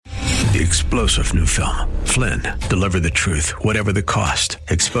The explosive new film, Flynn, deliver the truth, whatever the cost,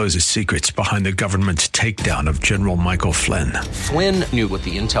 exposes secrets behind the government's takedown of General Michael Flynn. Flynn knew what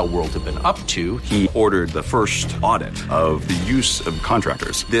the intel world had been up to. He ordered the first audit of the use of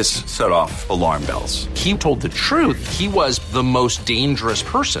contractors. This set off alarm bells. He told the truth. He was the most dangerous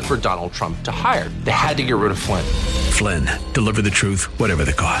person for Donald Trump to hire. They had to get rid of Flynn. Flynn, deliver the truth, whatever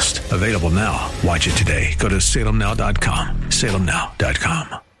the cost. Available now. Watch it today. Go to salemnow.com.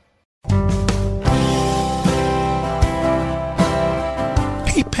 salemnow.com.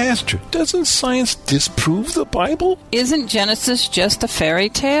 Hey, Pastor, doesn't science disprove the Bible? Isn't Genesis just a fairy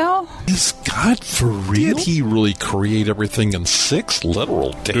tale? Is God for real? Did he really create everything in 6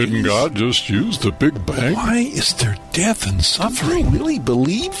 literal days? Didn't God just use the Big Bang? Why is there death and suffering? Do you really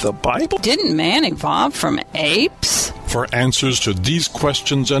believe the Bible? Didn't man evolve from apes? For answers to these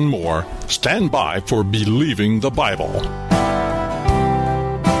questions and more, stand by for Believing the Bible.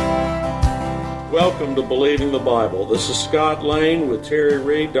 Welcome to Believing the Bible. This is Scott Lane with Terry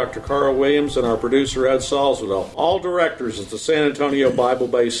Reed, Dr. Carl Williams, and our producer Ed Salzwedel, all directors at the San Antonio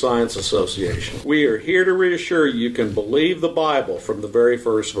Bible-Based Science Association. We are here to reassure you can believe the Bible from the very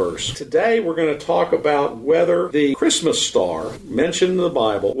first verse. Today we're going to talk about whether the Christmas star mentioned in the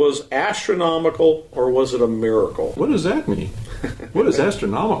Bible was astronomical or was it a miracle. What does that mean? What is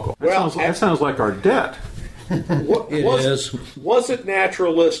astronomical? That sounds like our debt. Was it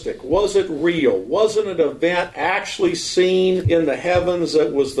naturalistic? Was it real? Wasn't an event actually seen in the heavens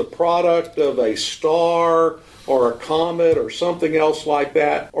that was the product of a star or a comet or something else like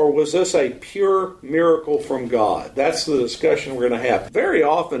that? Or was this a pure miracle from God? That's the discussion we're going to have. Very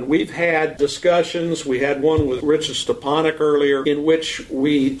often we've had discussions. We had one with Richard Stepanek earlier in which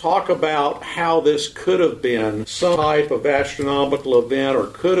we talk about how this could have been some type of astronomical event or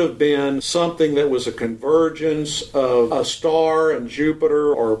could have been something that was a convergence of a star and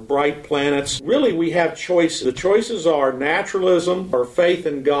Jupiter or bright planets. Really, we have choices. The choices are naturalism or faith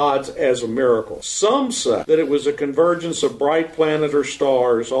in God as a miracle. Some say that it was a convergence of bright planet or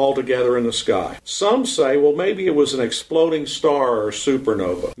stars all together in the sky. Some say, well, maybe it was an exploding star or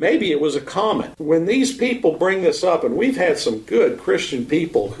supernova. Maybe it was a comet. When these people bring this up, and we've had some good Christian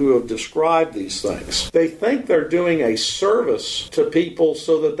people who have described these things, they think they're doing a service to people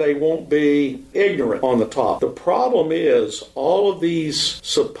so that they won't be ignorant on the top. The problem is all of these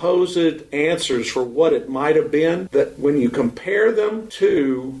supposed answers for what it might have been, that when you compare them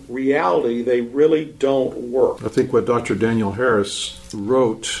to reality, they really don't work. I think what Dr. Daniel Harris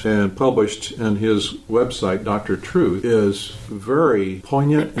wrote and published in his website, Dr. Truth, is very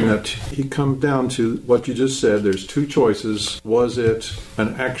poignant in that he comes down to what you just said. There's two choices. Was it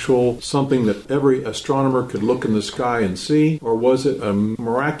an actual something that every astronomer could look in the sky and see, or was it a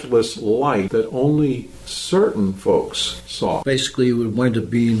miraculous light that only certain folks saw? Basically, it would wind up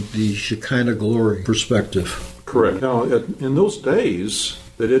being the Shekinah glory perspective. Correct. Now, in those days,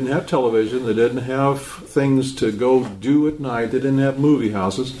 they didn't have television. They didn't have things to go do at night. They didn't have movie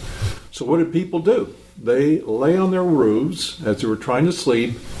houses. So what did people do? They lay on their roofs as they were trying to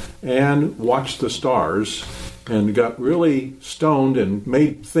sleep and watched the stars and got really stoned and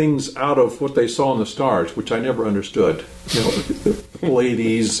made things out of what they saw in the stars, which I never understood. You know, the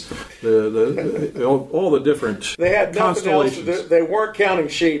Pleiades, all the different They had nothing else to do. They weren't counting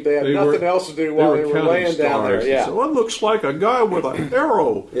sheep. They had nothing else to do while they were laying down there. Yeah. So it looks like a guy with an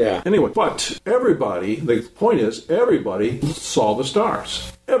arrow. Yeah. Anyway, but everybody, the point is, everybody saw the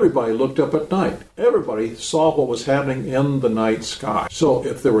stars. Everybody looked up at night. Everybody saw what was happening in the night sky. So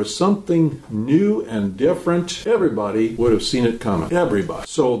if there was something new and different, everybody would have seen it coming. Everybody.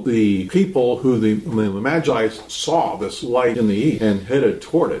 So the people who the Magi saw this light in the east and headed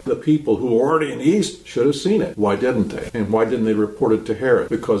toward it, the people who were already in the east should have seen it. Why didn't they? And why didn't they report it to Herod?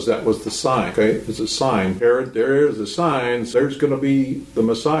 Because that was the sign. Okay, it's a sign. Herod, there's the signs. There's going to be the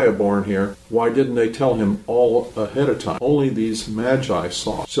Messiah born here. Why didn't they tell him all ahead of time? Only these Magi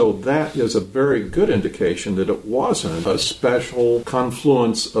saw. So that is a very good indication that it wasn't a special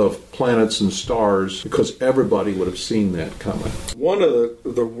confluence of planets and stars, because everybody would have seen that coming. One of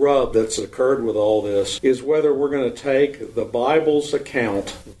the rub that's occurred with all this is whether we're going to take the Bible's account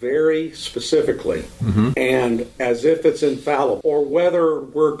very specifically and as if it's infallible, or whether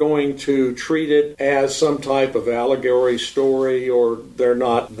we're going to treat it as some type of allegory story, or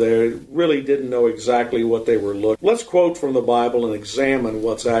they really didn't know exactly what they were looking. Let's quote from the Bible and examine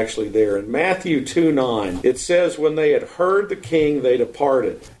what's actually there. In Matthew 2:9, it says, "When they had heard the king, they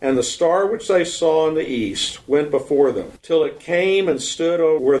departed, and the star which they saw in the east went before them, till it came and stood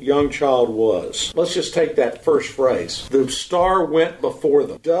over where the young child was." Let's just take that first phrase. The star went before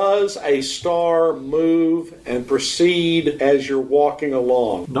them. Does Does a star move and proceed as you're walking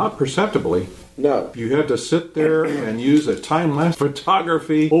along? Not perceptibly. No. You had to sit there and use a time-lapse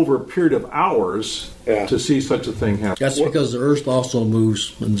photography over a period of hours to see such a thing happen. That's because the Earth also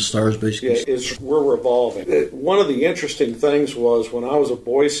moves and the stars basically... Yeah, we're revolving. One of the interesting things was when I was a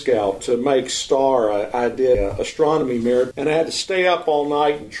Boy Scout, to make star, I did an astronomy mirror, and I had to stay up all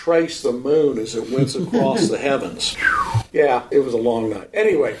night and trace the moon as it went across the heavens. Yeah, it was a long night.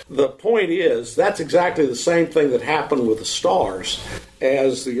 Anyway, the point is, that's exactly the same thing that happened with the stars.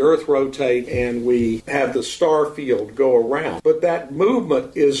 As the Earth rotates and we have the star field go around. But that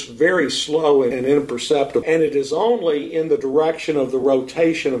movement is very slow and imperceptible, and it is only in the direction of the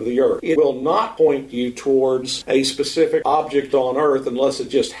rotation of the Earth. It will not point you towards a specific object on Earth unless it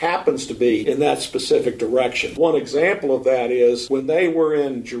just happens to be in that specific direction. One example of that is when they were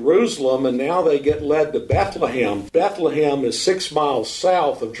in Jerusalem and now they get led to Bethlehem. Bethlehem is 6 miles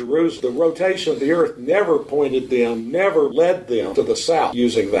south of Jerusalem. The rotation of the Earth never pointed them, never led them to the south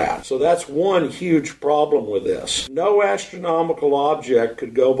using that. So that's one huge problem with this. No astronomical object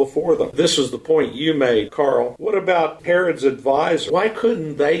could go before them. This is the point you made, Carl. What about Herod's advisor? Why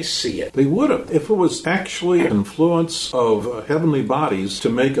couldn't they see it? They would have. If it was actually influence of heavenly bodies to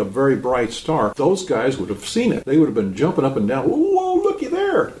make a very bright star, those guys would have seen it. They would have been jumping up and down. Whoa, looky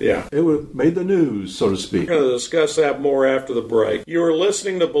there. Yeah. It would have made the news, so to speak. We're going to discuss that more after the break. You are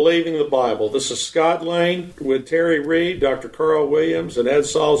listening to Believing the Bible. This is Scott Lane with Terry Reed, Dr. Carl Williams, and Ed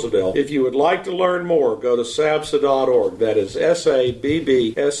Salzadell. If you would like to learn more, go to sabsa.org. That is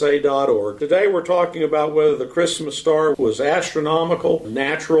SABBSA.org. Today we're talking about whether the Christmas star was astronomical,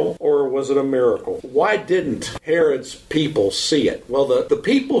 natural, or was it a miracle. Why didn't Herod's people see it? Well, the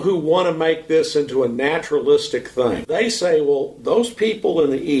people who want to make this into a naturalistic thing, they say, well, those people in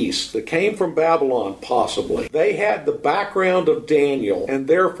the East that came from Babylon, possibly, they had the background of Daniel, and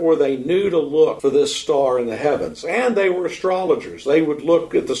therefore they knew to look for this star in the heavens. And they were astrologers. They would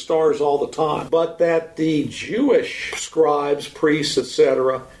look at the stars all the time. But that the Jewish scribes, priests,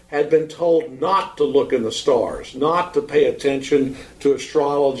 etc., had been told not to look in the stars, not to pay attention to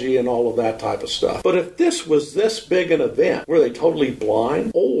astrology and all of that type of stuff. But if this was this big an event, were they totally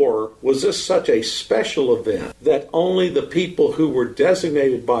blind? Or was this such a special event that only the people who were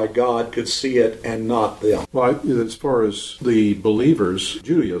designated by God could see it and not them? Well, as far as the believers,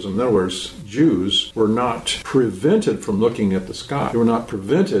 Judaism, in other words, Jews were not prevented from looking at the sky. They were not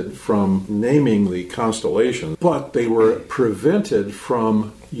prevented from naming the constellations, but they were prevented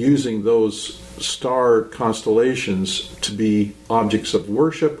from using those star constellations to be objects of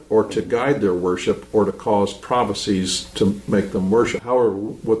worship or to guide their worship or to cause prophecies to make them worship. However,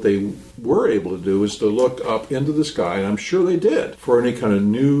 what they were able to do is to look up into the sky, and I'm sure they did, for any kind of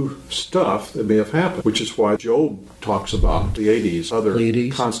new stuff that may have happened, which is why Job talks about the Pleiades, other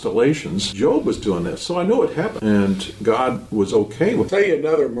constellations. Job was doing this, so I know it happened, and God was okay with it. I'll tell you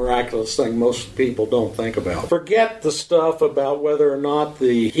another miraculous thing most people don't think about. Forget the stuff about whether or not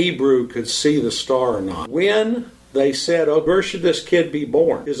the Hebrew could see the star or not. When they said, oh, where should this kid be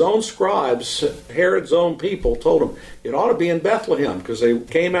born? His own scribes, Herod's own people, told him it ought to be in Bethlehem because they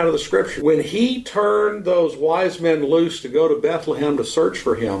came out of the scripture. When he turned those wise men loose to go to Bethlehem to search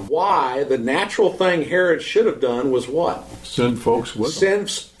for him, why? The natural thing Herod should have done was what? Send folks with him. Send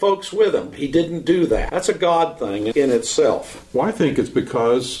folks with him. He didn't do that. That's a God thing in itself. Well, I think it's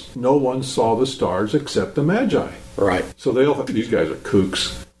because no one saw the stars except the Magi. Right. So they all thought, these guys are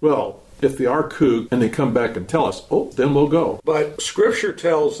kooks. Well, if they are kook and they come back and tell us, oh, then we'll go. But Scripture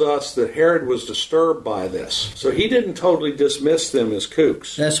tells us that Herod was disturbed by this. So he didn't totally dismiss them as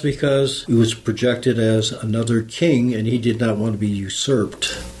kooks. That's because he was projected as another king and he did not want to be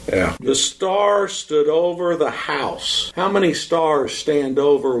usurped. Yeah. The star stood over the house. How many stars stand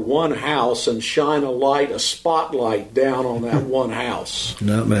over one house and shine a light, a spotlight down on that one house?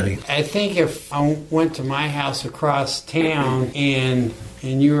 Not many. I think if I went to my house across town and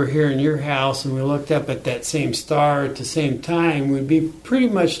you were here in your house and we looked up at that same star at the same time, we'd be pretty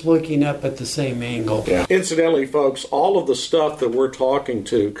much looking up at the same angle. Yeah. Incidentally, folks, all of the stuff that we're talking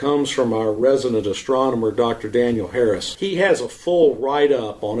to comes from our resident astronomer, Dr. Daniel Harris. He has a full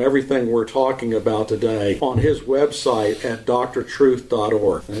write-up on everything we're talking about today on his website at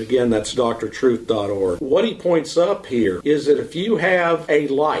drtruth.org. And again, that's drtruth.org. What he points up here is that if you have a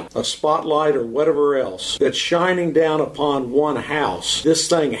light, a spotlight or whatever else, that's shining down upon one house, this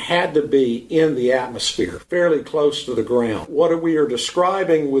thing had to be in the atmosphere, fairly close to the ground. What we are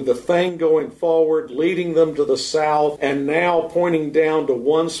describing with the thing going forward, leading them to the south, and now pointing down to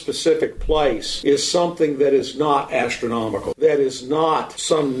one specific place is something that is not astronomical. That is not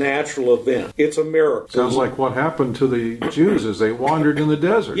some natural event. It's a miracle. Sounds like what happened to the Jews as they wandered in the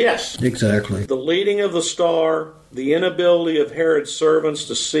desert. Yes. Exactly. The leading of the star, the inability of Herod's servants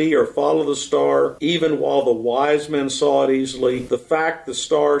to see or follow the star, even while the wise men saw it easily, the fact the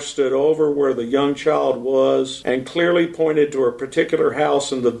star stood over where the young child was and clearly pointed to a particular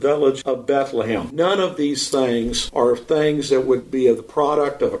house in the village of Bethlehem. None of these things are things that would be the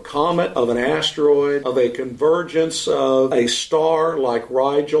product of a comet, of an asteroid, of a convergence of a star like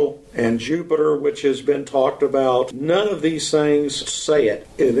Rigel and Jupiter, which has been talked about. None of these things say it.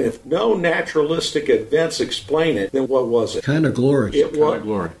 And if no naturalistic events explain it, then what was it? Kind of glorious.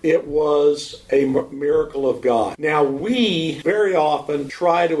 It was a miracle of God. Now, we very often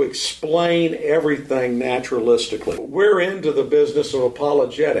try to explain everything naturalistically. We're into the business of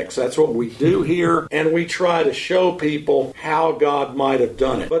apologetics. That's what we do here, and we try to show people how God might have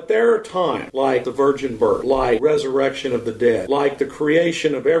done it. But there are times, like the virgin birth, like resurrection of the dead, like the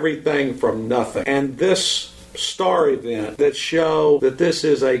creation of everything from nothing, and this star event that show that this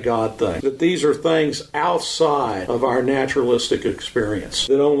is a God thing, that these are things outside of our naturalistic experience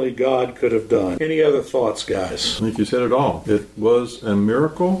that only God could have done. Any other thoughts, guys? I think you said it all. It was a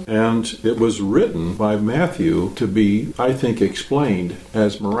miracle, and it was written by Matthew to be, I think, explained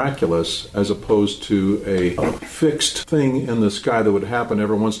as miraculous as opposed to a fixed thing in the sky that would happen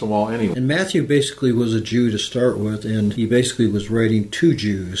every once in a while anyway. And Matthew basically was a Jew to start with, and he basically was writing to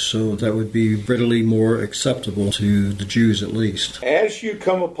Jews, so that would be readily more acceptable to the Jews at least. As you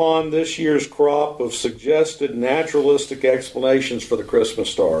come upon this year's crop of suggested naturalistic explanations for the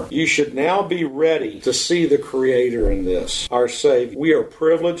Christmas star, you should now be ready to see the Creator in this, our Savior. We are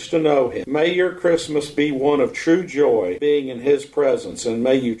privileged to know Him. May your Christmas be one of true joy, being in His presence, and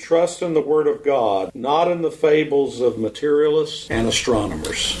may you trust in the Word of God, not in the fables of materialists and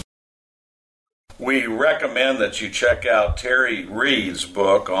astronomers. We recommend that you check out Terry Reed's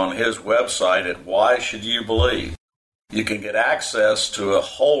book on his website at Why Should You Believe. You can get access to a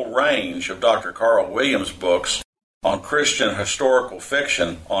whole range of Dr. Carl Williams' books on Christian historical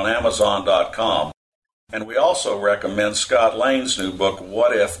fiction on Amazon.com. And we also recommend Scott Lane's new book,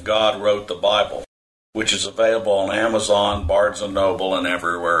 What If God Wrote the Bible, which is available on Amazon, Barnes & Noble, and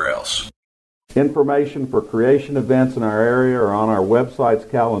everywhere else. Information for creation events in our area are on our website's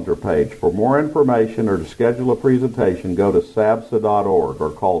calendar page. For more information or to schedule a presentation, go to sabsa.org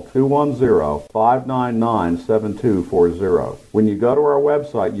or call 210-599-7240. When you go to our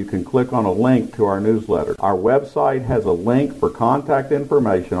website, you can click on a link to our newsletter. Our website has a link for contact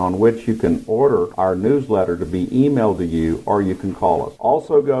information on which you can order our newsletter to be emailed to you, or you can call us.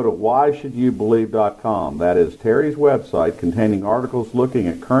 Also go to whyshouldyoubelieve.com. That is Terry's website containing articles looking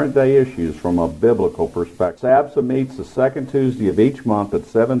at current day issues from a biblical perspective. SABSA meets the second Tuesday of each month at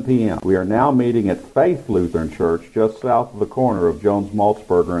 7 p.m. We are now meeting at Faith Lutheran Church just south of the corner of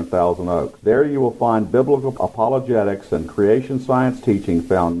Jones-Maltzberger and Thousand Oaks. There you will find biblical apologetics and creation science teaching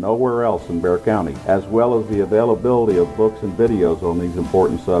found nowhere else in Bexar County, as well as the availability of books and videos on these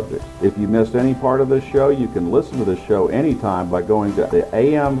important subjects. If you missed any part of this show, you can listen to this show anytime by going to the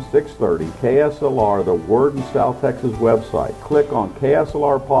AM 630 KSLR, the Word in South Texas website. Click on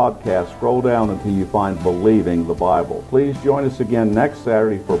KSLR Podcast, scroll down until you find Believing the Bible. Please join us again next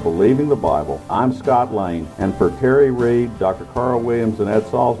Saturday for Believing the Bible. I'm Scott Lane, and for Terry Reed, Dr. Carl Williams, and Ed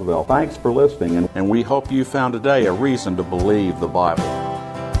Salzville, thanks for listening, and we hope you found today a reason to believe the Bible.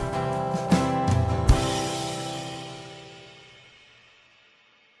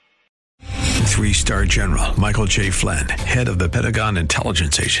 3-star General Michael J. Flynn, head of the Pentagon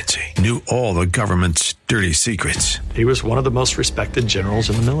Intelligence Agency, knew all the government's dirty secrets. He was one of the most respected generals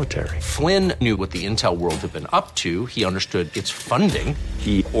in the military. Flynn knew what the intel world had been up to. He understood its funding.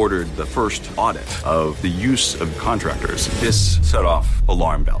 He ordered the first audit of the use of contractors. This set off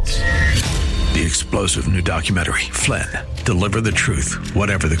alarm bells. The explosive new documentary, Flynn, Deliver the Truth,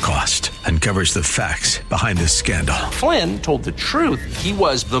 Whatever the Cost, uncovers the facts behind this scandal. Flynn told the truth. He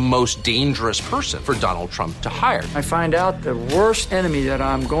was the most dangerous person for Donald Trump to hire. I find out the worst enemy that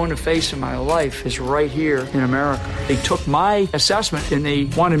I'm going to face in my life is right here in America. They took my assessment and they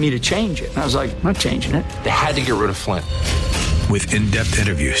wanted me to change it. And I was like, I'm not changing it. They had to get rid of Flynn. With in-depth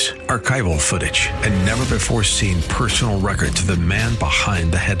interviews, archival footage, and never-before-seen personal records of the man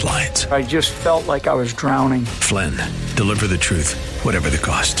behind the headlines. I just felt like I was drowning. Flynn, Deliver the Truth, Whatever the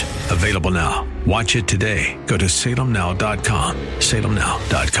Cost. Available now. Watch it today. Go to salemnow.com.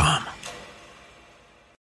 salemnow.com.